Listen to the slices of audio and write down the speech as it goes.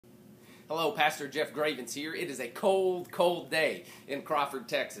Hello, Pastor Jeff Gravens here. It is a cold, cold day in Crawford,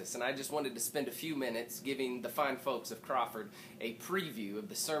 Texas, and I just wanted to spend a few minutes giving the fine folks of Crawford a preview of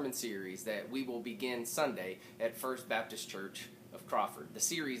the sermon series that we will begin Sunday at First Baptist Church of Crawford. The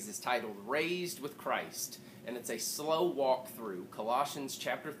series is titled Raised with Christ, and it's a slow walk through Colossians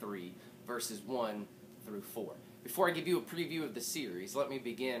chapter 3, verses 1 through 4. Before I give you a preview of the series, let me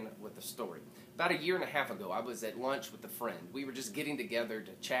begin with a story. About a year and a half ago, I was at lunch with a friend. We were just getting together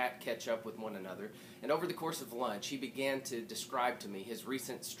to chat, catch up with one another, and over the course of lunch, he began to describe to me his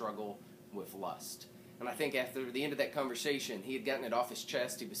recent struggle with lust. And I think after the end of that conversation, he had gotten it off his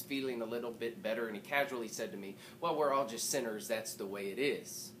chest, he was feeling a little bit better, and he casually said to me, "Well, we're all just sinners, that's the way it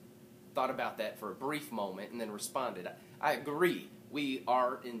is." Thought about that for a brief moment and then responded, I agree, we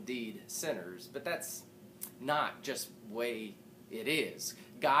are indeed sinners, but that's not just the way it is.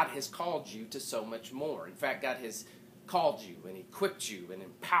 God has called you to so much more. In fact, God has called you and equipped you and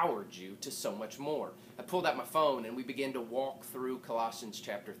empowered you to so much more. I pulled out my phone and we began to walk through Colossians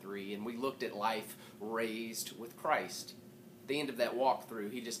chapter 3, and we looked at life raised with Christ. At the end of that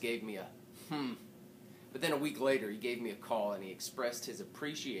walkthrough, he just gave me a But then a week later, he gave me a call and he expressed his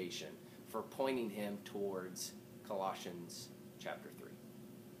appreciation for pointing him towards Colossians chapter 3.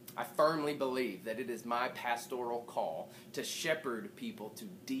 I firmly believe that it is my pastoral call to shepherd people to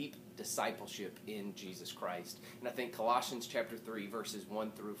deep discipleship in Jesus Christ. And I think Colossians chapter 3, verses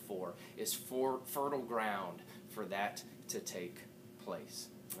 1 through 4 is fertile ground for that to take place.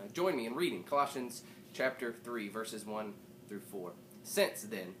 Join me in reading Colossians chapter 3, verses 1 through 4. Since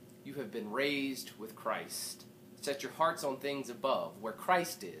then, you have been raised with Christ. Set your hearts on things above, where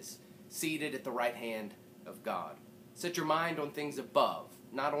Christ is, seated at the right hand of God. Set your mind on things above,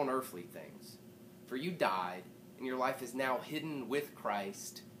 not on earthly things. For you died, and your life is now hidden with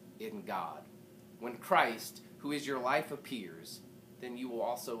Christ in God. When Christ, who is your life, appears, then you will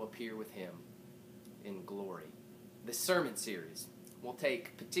also appear with him in glory. This sermon series will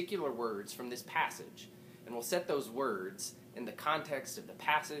take particular words from this passage, and we'll set those words in the context of the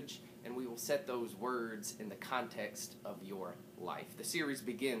passage, and we will set those words in the context of your life. The series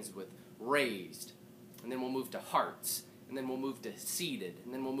begins with raised, and then we'll move to hearts, and then we'll move to seated,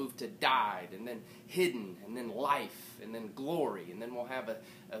 and then we'll move to died, and then hidden, and then life, and then glory, and then we'll have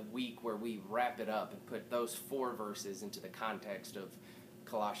a week where we wrap it up and put those 4 verses into the context of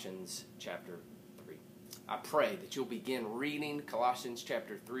Colossians chapter 3. I pray that you'll begin reading Colossians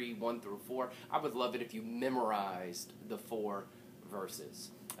chapter 3, 1 through 4. I would love it if you memorized the 4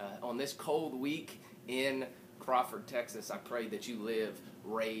 verses. On this cold week in Crawford, Texas, I pray that you live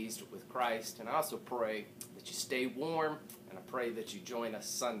raised with Christ, and I also pray that you stay warm, and I pray that you join us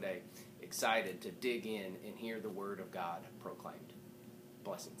Sunday excited to dig in and hear the Word of God proclaimed.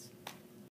 Blessings.